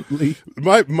 Absolutely.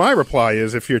 My reply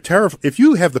is, if you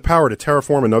have the power to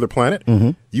terraform another planet,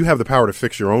 you have the power to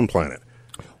fix your own planet.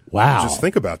 Wow. Just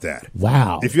think about that.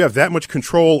 Wow. If you have that much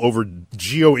control over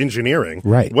geoengineering,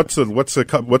 right. What's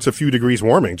a few degrees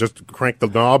warming? Just crank the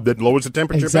knob that lowers the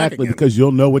temperature exactly, back again. Because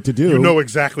you'll know what to do. You know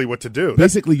exactly what to do.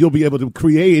 Basically, you'll be able to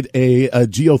create a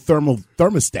geothermal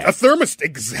thermostat. A thermostat,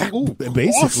 exactly.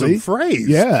 Basically. Awesome phrase.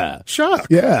 Yeah. Chuck.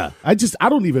 Yeah. I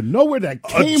don't even know where that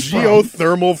came from. A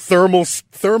geothermal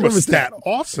thermostat.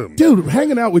 Awesome. Dude,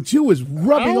 hanging out with you is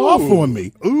rubbing off on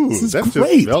me. Ooh, this is that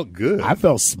great. Just felt good. I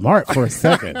felt smart for a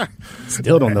second.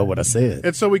 Still don't know what I said.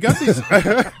 And so we got these.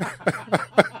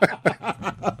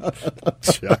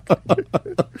 Chuck.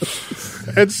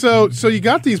 And so you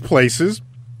got these places.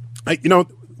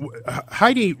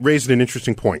 Heidi raised an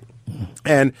interesting point,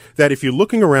 and that if you're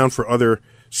looking around for other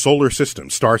solar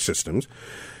systems, star systems,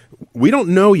 we don't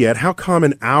know yet how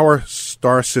common our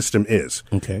star system is.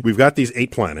 Okay. We've got these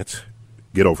 8 planets.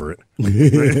 Get over it.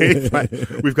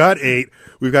 We've got 8.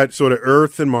 We've got sort of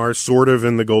Earth and Mars sort of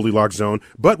in the Goldilocks zone,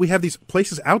 but we have these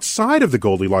places outside of the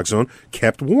Goldilocks zone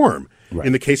kept warm. Right.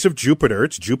 In the case of Jupiter,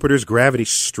 it's Jupiter's gravity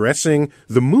stressing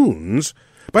the moons.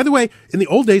 By the way, in the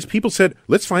old days, people said,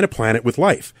 let's find a planet with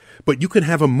life. But you can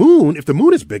have a moon. If the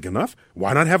moon is big enough,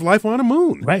 why not have life on a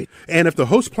moon? Right. And if the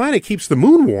host planet keeps the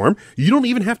moon warm, you don't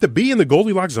even have to be in the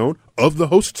Goldilocks zone of the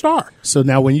host star. So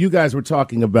now when you guys were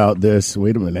talking about this,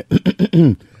 wait a minute.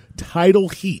 Tidal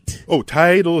heat. Oh,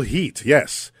 tidal heat,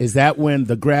 yes. Is that when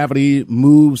the gravity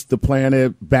moves the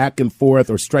planet back and forth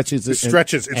or stretches it?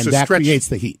 Creates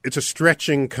the heat. It's a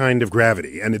stretching kind of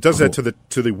gravity, and it does that to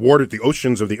the water, the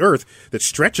oceans of the Earth, that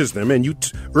stretches them, and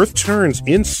Earth turns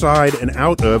inside and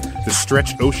out of the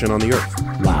stretched ocean on the Earth.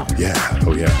 Wow. Yeah.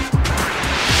 Oh, yeah.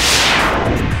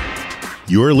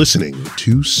 You're listening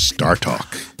to Star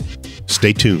Talk.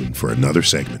 Stay tuned for another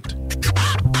segment.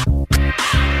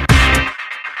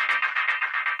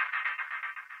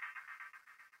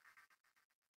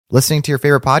 Listening to your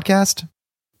favorite podcast?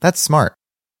 That's smart.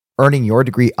 Earning your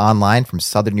degree online from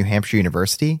Southern New Hampshire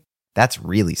University? That's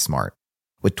really smart.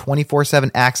 With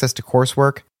 24/7 access to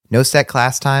coursework, no set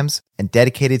class times, and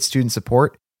dedicated student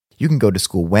support, you can go to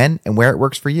school when and where it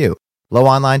works for you. Low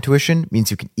online tuition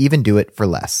means you can even do it for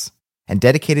less. And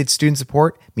dedicated student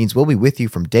support means we'll be with you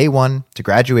from day one to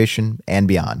graduation and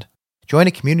beyond. Join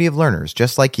a community of learners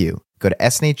just like you. Go to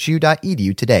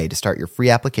snhu.edu today to start your free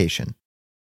application.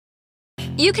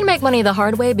 You can make money the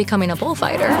hard way becoming a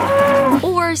bullfighter,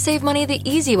 or save money the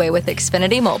easy way with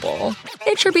Xfinity Mobile.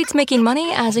 It sure beats making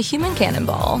money as a human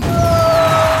cannonball.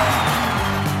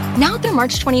 Now through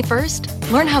March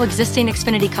 21st, learn how existing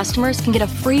Xfinity customers can get a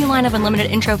free line of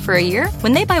unlimited intro for a year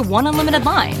when they buy one unlimited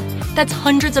line. That's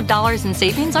hundreds of dollars in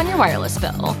savings on your wireless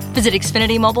bill. Visit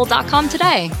XfinityMobile.com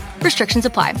today. Restrictions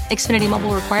apply. Xfinity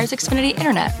Mobile requires Xfinity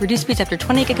Internet. Reduced speeds after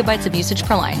 20 gigabytes of usage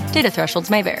per line. Data thresholds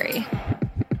may vary.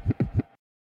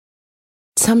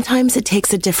 Sometimes it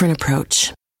takes a different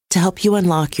approach to help you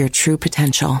unlock your true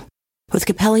potential. With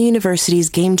Capella University's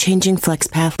game-changing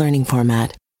FlexPath learning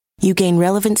format, you gain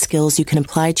relevant skills you can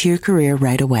apply to your career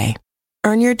right away.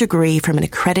 Earn your degree from an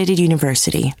accredited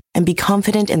university and be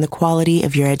confident in the quality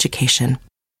of your education.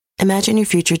 Imagine your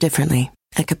future differently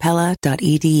at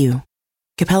capella.edu.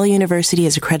 Capella University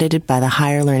is accredited by the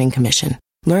Higher Learning Commission.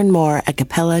 Learn more at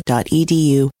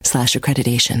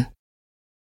capella.edu/accreditation.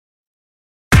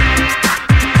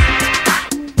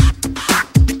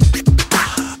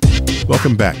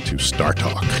 Welcome back to Star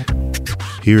Talk.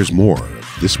 Here's more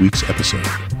of this week's episode.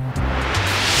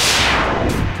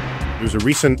 There's a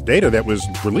recent data that was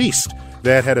released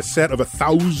that had a set of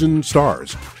 1,000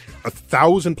 stars,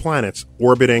 1,000 planets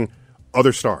orbiting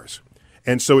other stars.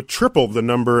 And so it tripled the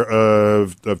number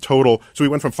of total. So we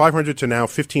went from 500 to now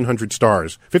 1,500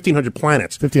 stars, 1,500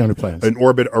 planets. 1,500 planets. In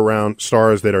orbit around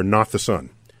stars that are not the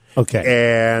sun. Okay.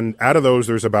 And out of those,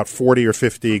 there's about 40 or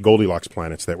 50 Goldilocks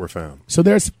planets that were found. So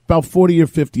there's about 40 or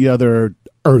 50 other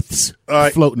Earths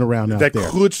floating around out that there.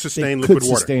 Could sustain that liquid could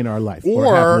water. sustain our life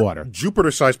or have water.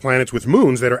 Jupiter-sized planets with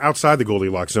moons that are outside the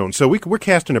Goldilocks zone. So we're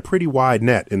casting a pretty wide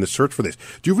net in the search for this.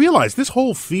 Do you realize this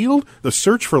whole field, the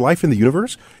search for life in the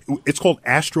universe, it's called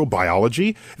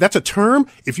astrobiology? That's a term.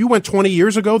 If you went 20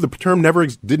 years ago, the term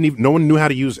no one knew how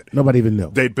to use it. Nobody even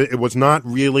knew. It was not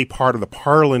really part of the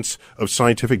parlance of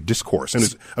scientific discourse. And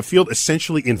it's a field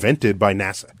essentially invented by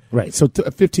NASA. Right. So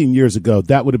 15 years ago,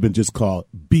 that would have been just called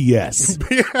BS.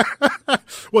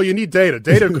 Well, you need data.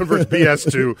 Data converts BS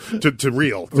to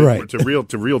real,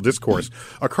 to real discourse.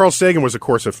 Carl Sagan was, of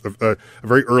course, a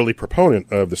very early proponent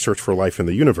of the search for life in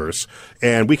the universe,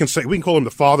 and we can call him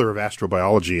the father of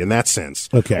astrobiology in that sense.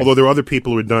 Okay. Although there are other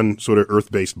people who had done sort of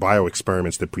Earth-based bio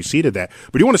experiments that preceded that.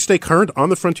 But you want to stay current on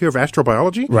the frontier of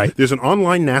astrobiology? Right. There's an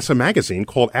online NASA magazine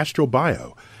called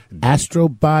Astrobio.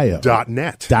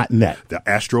 Astrobio.net. The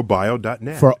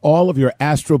astrobio.net. For all of your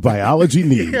astrobiology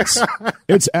needs.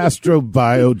 It's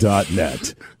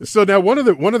astrobio.net. So now one of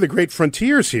the great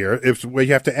frontiers here is where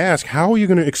you have to ask, how are you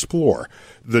going to explore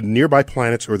the nearby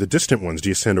planets or the distant ones? Do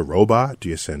you send a robot? Do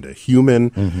you send a human?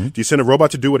 Mm-hmm. Do you send a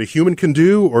robot to do what a human can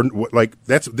do? Or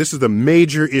this is the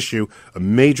major issue, a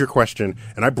major question.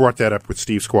 And I brought that up with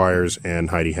Steve Squires and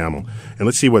Heidi Hammel. And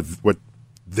let's see what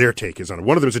their take is on it.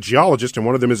 One of them is a geologist and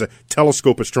one of them is a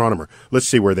telescope astronomer. Let's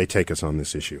see where they take us on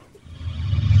this issue.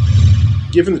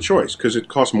 Given the choice, because it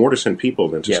costs more to send people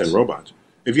than to send robots,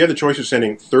 if you had the choice of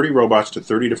sending 30 robots to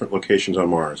 30 different locations on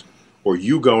Mars, or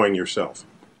you going yourself,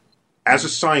 as a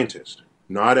scientist,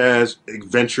 not as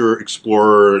adventurer,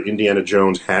 explorer, Indiana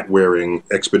Jones hat-wearing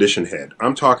expedition head,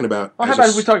 I'm talking about... Well, how about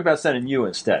if we talk about sending you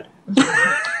instead?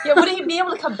 Yeah, would he be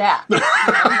able to come back?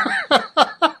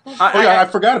 I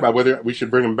forgot about whether we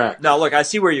should bring him back. Now, look, I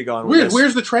see where you're going with this.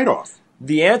 Where's the trade-off?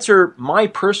 The answer, my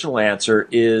personal answer,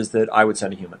 is that I would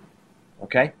send a human.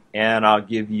 Okay? And I'll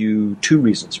give you two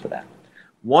reasons for that.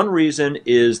 One reason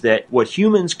is that what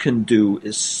humans can do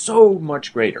is so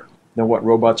much greater than what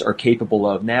robots are capable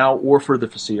of now or for the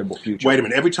foreseeable future. Wait a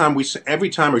minute. Every time we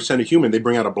send a human, they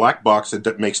bring out a black box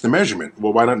that makes the measurement.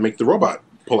 Well, why not make the robot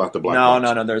pull out the black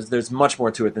box? No. There's much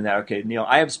more to it than that. Okay, Neil,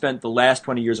 I have spent the last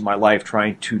 20 years of my life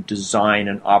trying to design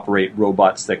and operate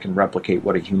robots that can replicate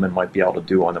what a human might be able to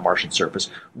do on the Martian surface.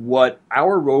 What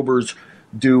our rovers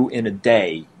do in a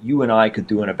day, you and I could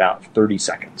do in about 30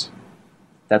 seconds.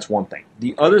 That's one thing.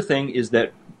 The other thing is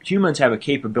that humans have a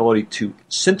capability to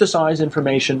synthesize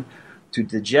information, to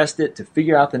digest it, to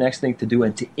figure out the next thing to do,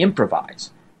 and to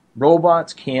improvise.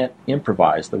 Robots can't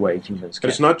improvise the way humans can.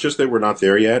 But it's not just that we're not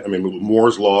there yet. I mean,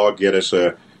 Moore's law get us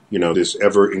this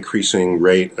ever increasing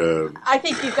rate. I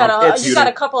think you've got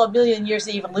a couple of million years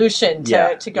of evolution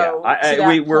to go.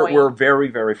 We're very,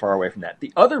 very far away from that.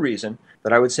 The other reason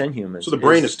that I would send humans. So the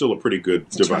brain is still a pretty good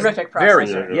device. Terrific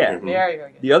processor. Very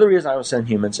good. The other reason I would send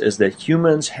humans is that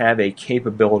humans have a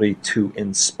capability to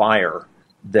inspire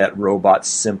that robots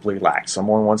simply lack.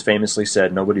 Someone once famously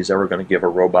said, nobody's ever going to give a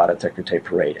robot a ticker tape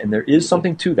parade. And there is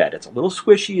something to that. It's a little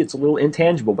squishy, it's a little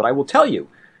intangible, but I will tell you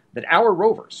that our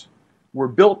rovers were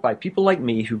built by people like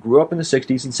me who grew up in the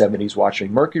 60s and 70s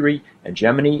watching Mercury and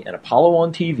Gemini and Apollo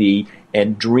on TV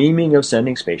and dreaming of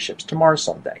sending spaceships to Mars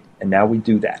someday. And now we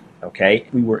do that, okay?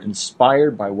 We were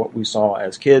inspired by what we saw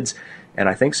as kids, and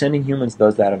I think sending humans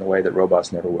does that in a way that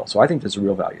robots never will. So I think there's a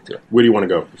real value to it. Where do you want to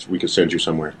go? So we can send you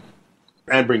somewhere.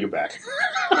 And bring you back.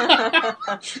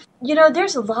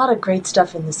 There's a lot of great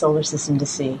stuff in the solar system to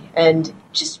see. And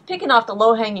just picking off the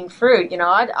low-hanging fruit,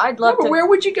 I'd love to... Where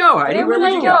would you go, Heidi? Where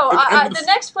would you go? The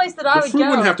next place that I would go... The fruit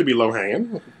wouldn't have to be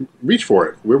low-hanging. Reach for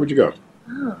it. Where would you go?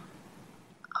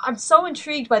 I'm so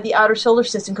intrigued by the outer solar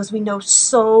system because we know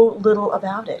so little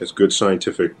about it. It's good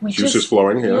scientific juices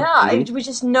flowing. Yeah, we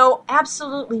just know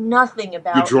absolutely nothing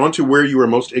about it. You're drawn to where you are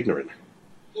most ignorant.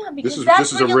 Yeah, because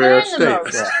this is a rare state.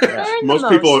 Most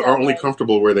people are only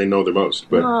comfortable where they know the most.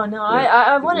 But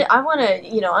I want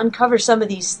to uncover some of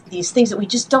these things that we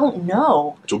just don't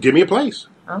know. So give me a place.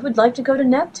 I would like to go to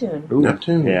Neptune. Ooh.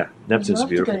 Neptune, yeah, Neptune's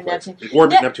beautiful. To go to Neptune.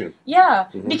 Orbit Neptune. Yeah,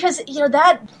 because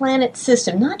that planet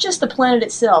system, not just the planet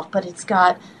itself, but it's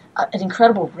got an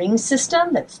incredible ring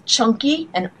system that's chunky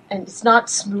and it's not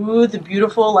smooth and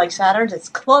beautiful like Saturn's. It's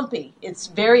clumpy. It's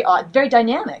very odd, very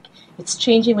dynamic. It's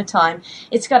changing with time.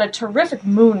 It's got a terrific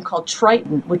moon called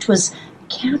Triton, which was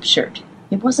captured.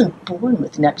 It wasn't born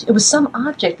with Neptune. It was some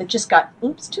object that just got,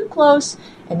 too close,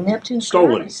 and Neptune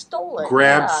stolen.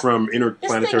 Grabbed yeah. from interplanetary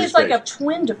space. This thing is like a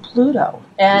twin to Pluto.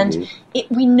 And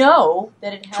we know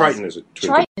that it has... Triton is a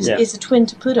twin. Triton is a twin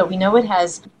to Pluto. We know it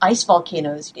has ice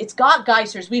volcanoes. It's got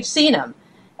geysers. We've seen them.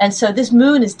 And so this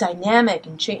moon is dynamic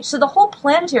and changed. So the whole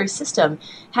planetary system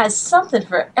has something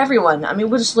for everyone. I mean,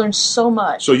 we'll just learn so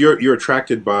much. So you're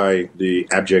attracted by the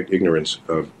abject ignorance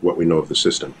of what we know of the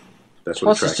system. That's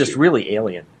what Plus, it's just really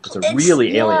alien. It's a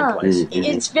really alien place.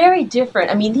 It's very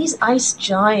different. I mean, these ice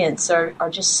giants are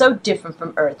just so different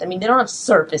from Earth. I mean, they don't have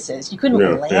surfaces. You couldn't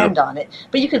land on it,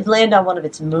 but you could land on one of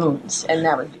its moons, and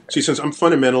that would be great. See, since I'm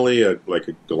fundamentally a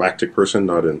galactic person,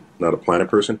 not a planet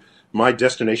person, my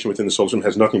destination within the solar system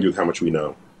has nothing to do with how much we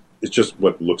know. It's just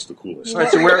what looks the coolest. All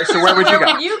right, so where would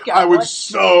you go? I would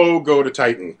go to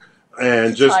Titan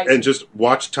and just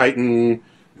watch Titan.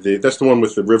 That's the one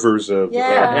with the rivers of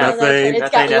methane.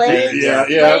 It's got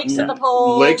lakes at the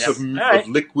poles. Lakes of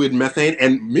liquid methane.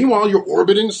 And meanwhile, you're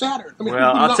orbiting Saturn. I mean,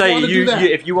 I'll tell you,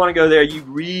 if you want to go there, you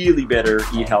really better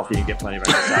eat healthy and get plenty of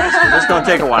exercise. It's going to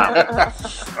take a while.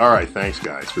 All right, thanks,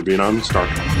 guys, for being on Star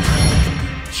Talk.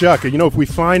 Chuck, if we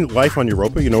find life on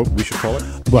Europa, what we should call it?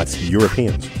 What?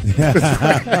 Europeans.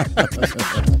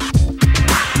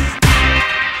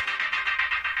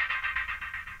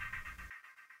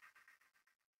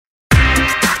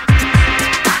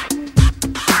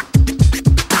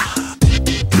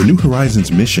 The New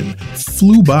Horizons mission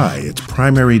flew by its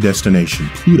primary destination,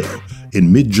 Pluto,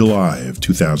 in mid-July of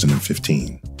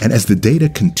 2015. And as the data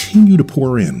continue to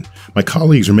pour in, my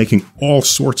colleagues are making all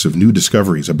sorts of new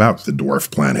discoveries about the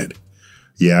dwarf planet.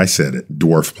 Yeah, I said it,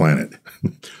 dwarf planet.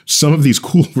 Some of these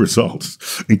cool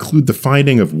results include the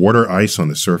finding of water ice on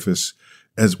the surface,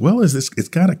 as well as it's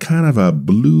got a kind of a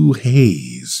blue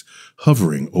haze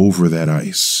hovering over that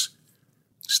ice.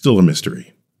 Still a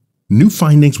mystery. New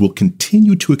findings will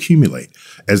continue to accumulate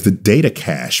as the data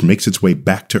cache makes its way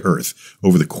back to Earth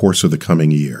over the course of the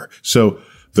coming year. So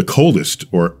the coldest,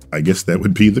 or I guess that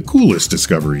would be the coolest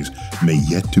discoveries, may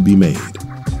yet to be made.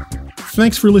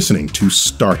 Thanks for listening to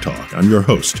Star Talk. I'm your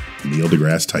host, Neil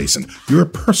deGrasse Tyson, your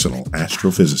personal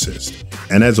astrophysicist.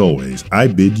 And as always, I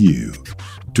bid you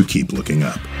to keep looking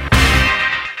up.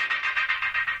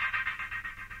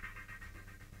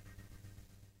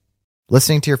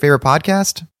 Listening to your favorite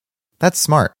podcast? That's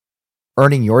smart.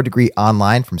 Earning your degree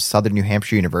online from Southern New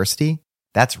Hampshire University?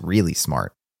 That's really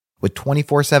smart. With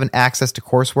 24/7 access to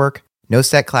coursework, no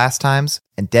set class times,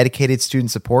 and dedicated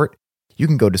student support, you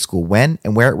can go to school when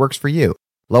and where it works for you.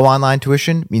 Low online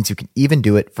tuition means you can even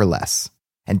do it for less.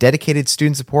 And dedicated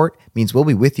student support means we'll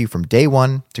be with you from day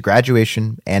one to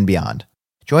graduation and beyond.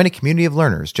 Join a community of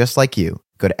learners just like you.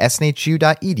 Go to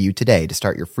snhu.edu today to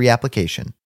start your free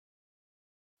application.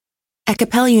 At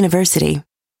Capella University,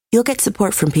 you'll get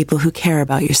support from people who care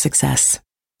about your success.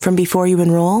 From before you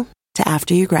enroll to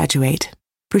after you graduate,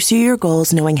 pursue your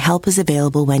goals knowing help is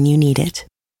available when you need it.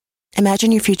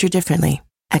 Imagine your future differently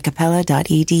at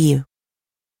capella.edu.